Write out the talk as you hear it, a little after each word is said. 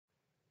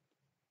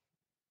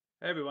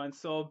Hey everyone,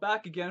 so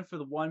back again for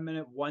the 1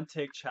 minute, one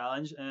take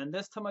challenge, and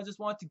this time I just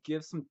want to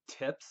give some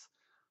tips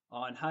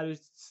on how to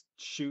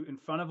shoot in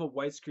front of a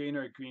white screen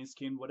or a green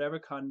screen, whatever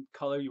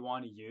color you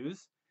want to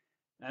use.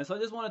 And so I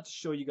just wanted to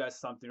show you guys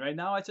something. Right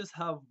now I just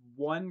have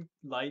one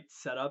light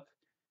set up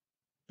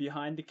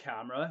behind the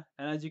camera,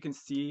 and as you can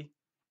see,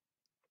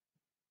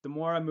 the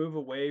more I move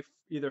away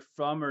either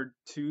from or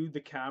to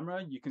the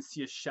camera, you can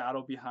see a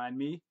shadow behind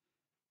me.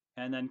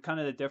 And then kind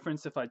of the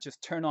difference if I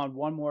just turn on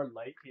one more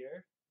light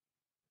here.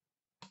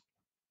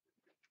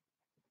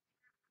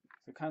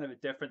 So kind of a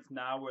difference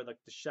now where like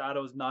the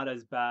shadow's not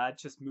as bad,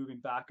 just moving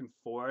back and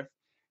forth.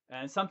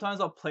 And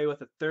sometimes I'll play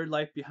with a third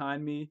light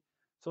behind me.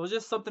 So it's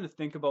just something to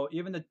think about.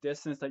 Even the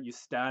distance that you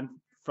stand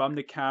from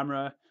the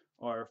camera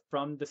or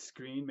from the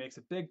screen makes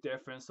a big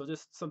difference. So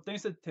just some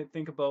things to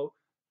think about.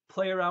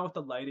 Play around with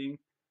the lighting,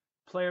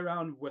 play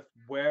around with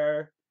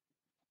where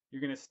you're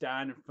going to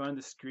stand in front of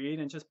the screen,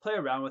 and just play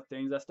around with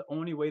things. That's the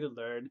only way to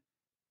learn.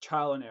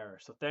 Trial and error.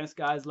 So thanks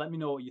guys. Let me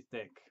know what you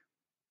think.